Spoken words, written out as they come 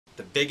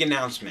Big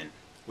announcement.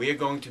 We are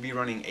going to be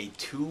running a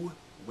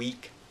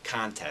 2-week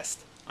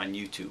contest on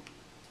YouTube.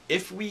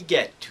 If we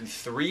get to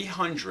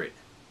 300,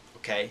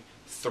 okay,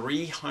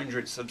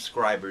 300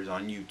 subscribers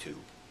on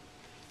YouTube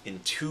in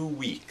 2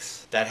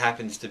 weeks, that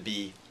happens to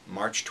be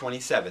March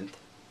 27th.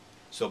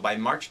 So by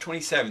March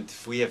 27th,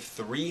 if we have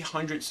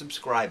 300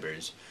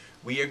 subscribers,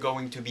 we are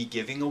going to be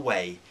giving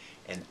away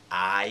an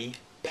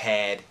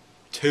iPad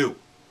 2.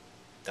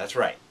 That's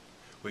right.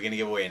 We're going to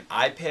give away an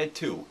iPad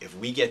 2 if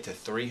we get to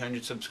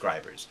 300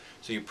 subscribers.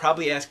 So you're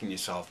probably asking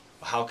yourself,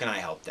 well, how can I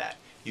help that?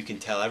 You can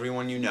tell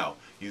everyone you know.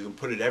 You can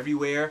put it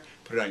everywhere,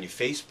 put it on your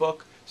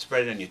Facebook,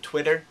 spread it on your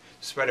Twitter,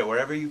 spread it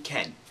wherever you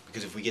can.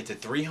 Because if we get to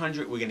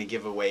 300, we're going to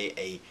give away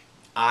a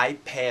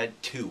iPad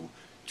 2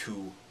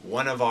 to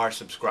one of our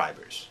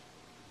subscribers.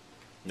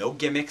 No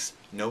gimmicks,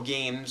 no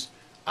games,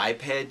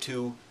 iPad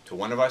 2 to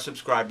one of our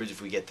subscribers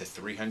if we get to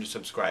 300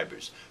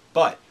 subscribers.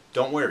 But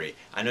don't worry,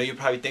 I know you're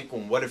probably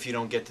thinking, what if you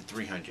don't get to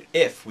 300?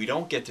 If we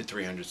don't get to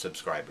 300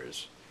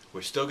 subscribers,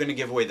 we're still going to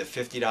give away the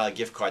 $50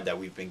 gift card that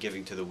we've been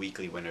giving to the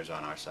weekly winners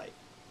on our site.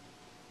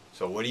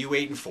 So what are you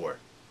waiting for?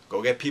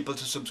 Go get people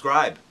to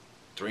subscribe.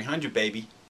 300, baby.